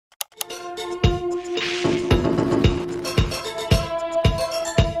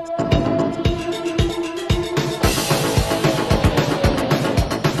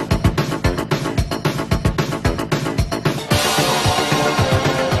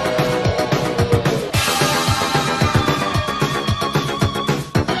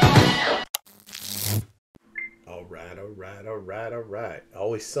right, all right.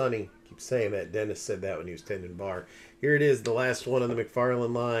 Always sunny. Keep saying that. Dennis said that when he was tending bar. Here it is, the last one on the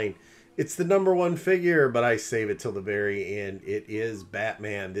McFarlane line. It's the number one figure, but I save it till the very end. It is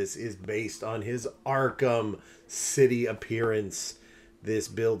Batman. This is based on his Arkham City appearance. This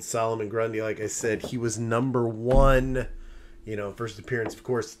build, Solomon Grundy, like I said, he was number one. You know, first appearance, of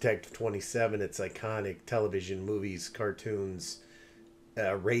course, Detective 27. It's iconic. Television, movies, cartoons,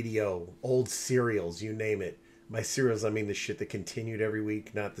 radio, old serials, you name it. By serials, I mean the shit that continued every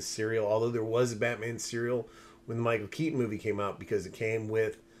week, not the serial. Although there was a Batman serial when the Michael Keaton movie came out because it came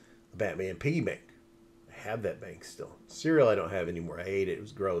with a Batman piggy bank. I have that bank still. Cereal I don't have anymore. I ate it. It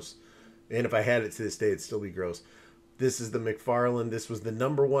was gross. And if I had it to this day, it'd still be gross. This is the McFarlane. This was the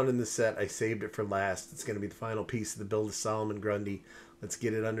number one in the set. I saved it for last. It's going to be the final piece of the build of Solomon Grundy. Let's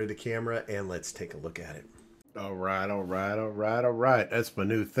get it under the camera and let's take a look at it. All right, all right, all right, all right. That's my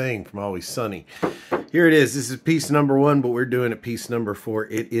new thing from Always Sunny. Here it is. This is piece number one, but we're doing it piece number four.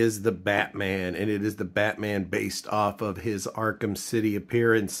 It is the Batman, and it is the Batman based off of his Arkham City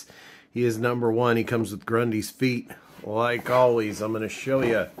appearance. He is number one. He comes with Grundy's feet. Like always, I'm going to show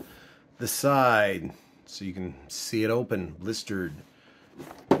you the side so you can see it open, blistered.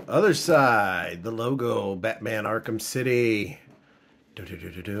 Other side, the logo, Batman Arkham City.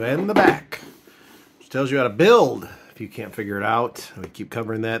 And the back. Tells you how to build if you can't figure it out. We keep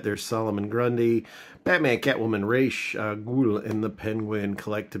covering that. There's Solomon Grundy, Batman, Catwoman, Ra's al Ghul, and the Penguin.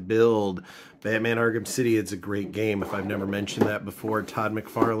 Collect to build. Batman Arkham City. It's a great game. If I've never mentioned that before, Todd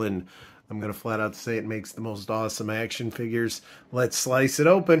McFarlane, I'm going to flat out say it makes the most awesome action figures. Let's slice it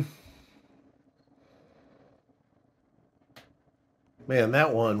open. Man,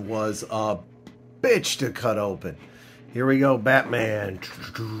 that one was a bitch to cut open. Here we go, Batman.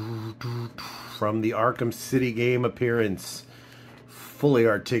 From the Arkham City game appearance. Fully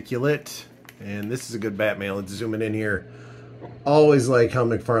articulate. And this is a good Batman. Let's zoom it in here. Always like how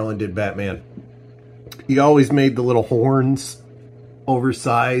McFarlane did Batman. He always made the little horns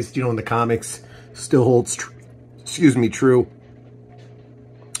oversized. You know, in the comics. Still holds true.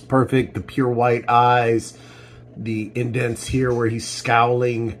 Perfect. The pure white eyes. The indents here where he's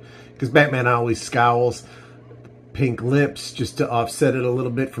scowling. Because Batman always scowls. Pink lips just to offset it a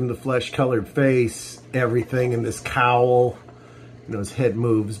little bit from the flesh-colored face. Everything in this cowl. You know, his head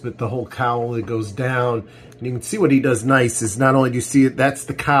moves, but the whole cowl, it goes down. And you can see what he does nice is not only do you see it, that's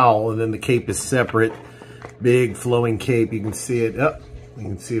the cowl, and then the cape is separate. Big flowing cape. You can see it up. You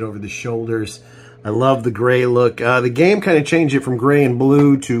can see it over the shoulders. I love the gray look. The game kind of changed it from gray and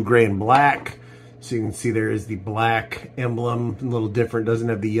blue to gray and black. So you can see there is the black emblem. A little different. Doesn't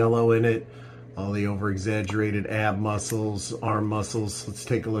have the yellow in it. All the over-exaggerated ab muscles, arm muscles. Let's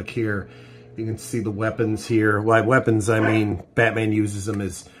take a look here. You can see the weapons here. By weapons, I mean Batman uses them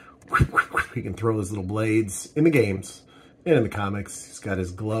as... He can throw his little blades in the games and in the comics. He's got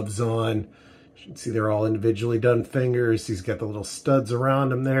his gloves on. You can see they're all individually done fingers. He's got the little studs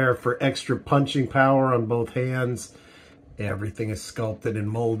around him there for extra punching power on both hands. Everything is sculpted and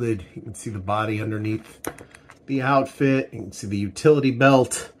molded. You can see the body underneath the outfit. You can see the utility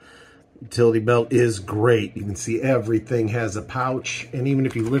belt. Utility belt is great. You can see everything has a pouch. And even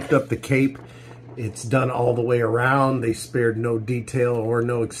if you lift up the cape, it's done all the way around. They spared no detail or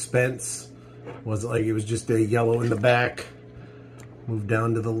no expense. It wasn't like it was just a yellow in the back. Move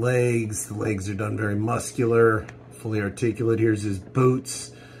down to the legs. The legs are done very muscular, fully articulate. Here's his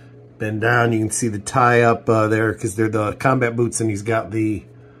boots. Bend down. You can see the tie up there because they're the combat boots and he's got the,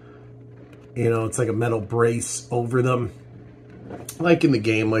 you know, it's like a metal brace over them. Like in the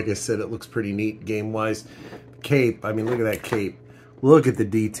game, like I said, it looks pretty neat game-wise. Cape, I mean, look at that cape. Look at the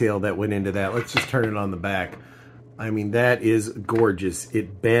detail that went into that. Let's just turn it on the back. I mean, that is gorgeous.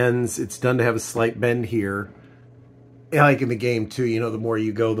 It bends. It's done to have a slight bend here. And like in the game, too, you know, the more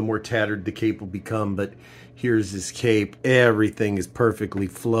you go, the more tattered the cape will become. But here's his cape. Everything is perfectly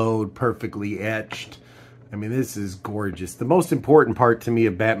flowed, perfectly etched. I mean, this is gorgeous. The most important part to me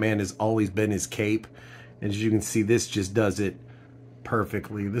of Batman has always been his cape. And as you can see, this just does it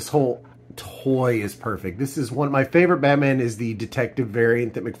perfectly. This whole toy is perfect. This is one of my favorite Batman is the detective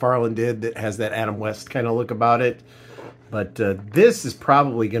variant that McFarlane did that has that Adam West kind of look about it. But this is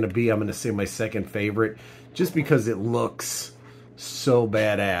probably going to be, I'm going to say, my second favorite just because it looks so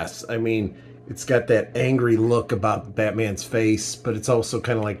badass. I mean, it's got that angry look about Batman's face, but it's also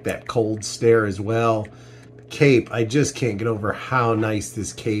kind of like that cold stare as well. The cape, I just can't get over how nice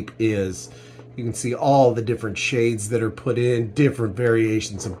this cape is. You can see all the different shades that are put in, different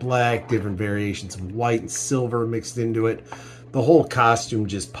variations of black, different variations of white and silver mixed into it. The whole costume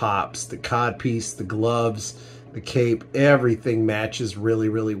just pops. The codpiece, the gloves, the cape, everything matches really,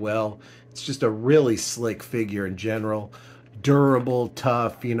 really well. It's just a really slick figure in general. durable,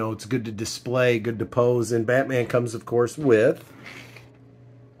 tough, you know, it's good to display, good to pose. And Batman comes, of course, with...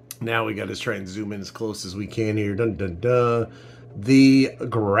 Now we got to try and zoom in as close as we can here. Dun, dun, dun. The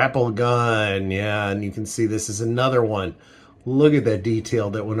grapple gun. Yeah, and you can see this is another one. Look at that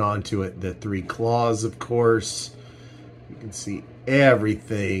detail that went onto it. The 3 claws, of course. You can see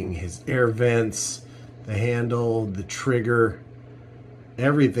everything. His air vents, the handle, the trigger.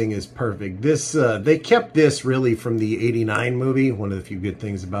 Everything is perfect. This they kept this really from the '89 movie. One of the few good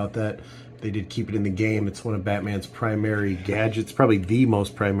things about that. They did keep it in the game. It's one of Batman's primary gadgets. Probably the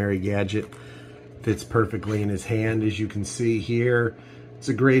most primary gadget. Fits perfectly in his hand, as you can see here. It's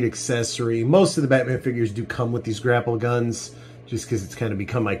a great accessory. Most of the Batman figures do come with these grapple guns, just because it's kind of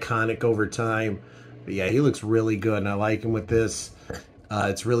become iconic over time. But yeah, he looks really good, and I like him with this.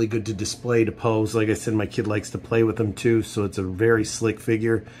 It's really good to display, to pose. Like I said, my kid likes to play with them too, so it's a very slick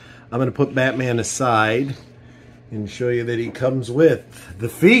figure. I'm going to put Batman aside and show you that he comes with the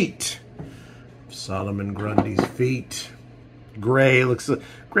feet. Solomon Grundy's feet. Gray looks a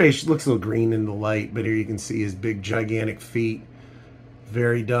little green in the light, but here you can see his big gigantic feet.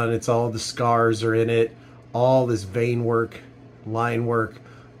 Very done. It's all the scars are in it. All this vein work, line work,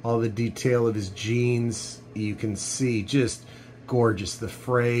 all the detail of his jeans. You can see just gorgeous. The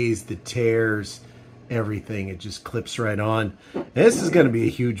frays, the tears, everything. It just clips right on. And this is going to be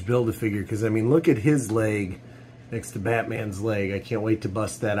a huge Build-A-Figure because, I mean, look at his leg next to Batman's leg. I can't wait to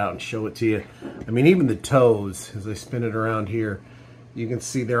bust that out and show it to you. I mean, even the toes, as I spin it around here, you can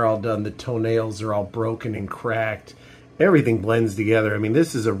see they're all done. The toenails are all broken and cracked. Everything blends together. I mean,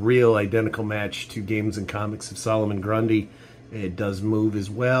 this is a real identical match to Games and Comics of Solomon Grundy. It does move as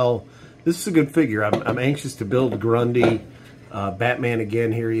well. This is a good figure. I'm anxious to build Grundy. Batman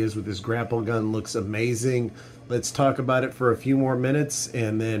again, here he is with his grapple gun. Looks amazing. Let's talk about it for a few more minutes,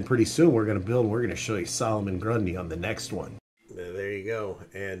 and then pretty soon we're going to build, and we're going to show you Solomon Grundy on the next one. There you go.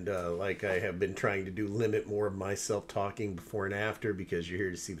 And like I have been trying to do, limit more of myself talking before and after, because you're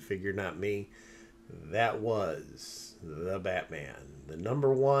here to see the figure, not me. That was the Batman. The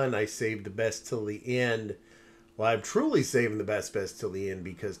 #1, I saved the best till the end. Well, I'm truly saving the best till the end,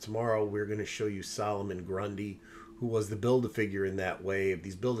 because tomorrow we're going to show you Solomon Grundy, who was the Build-A-Figure in that wave.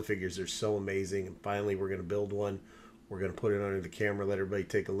 These Build-A-Figures are so amazing, and finally we're going to build one. We're going to put it under the camera, let everybody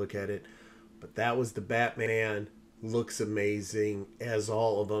take a look at it. But that was the Batman. Looks amazing, as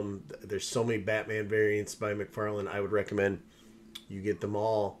all of them. There's so many Batman variants by McFarlane. I would recommend you get them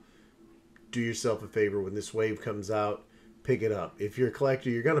all. Do yourself a favor, when this wave comes out, pick it up. If you're a collector,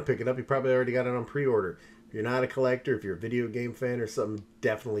 you're going to pick it up. You probably already got it on pre-order. If you're not a collector, if you're a video game fan or something,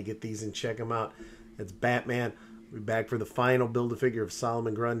 definitely get these and check them out. That's Batman. We'll be back for the final Build-A-Figure of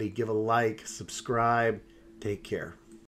Solomon Grundy. Give a like, subscribe. Take care.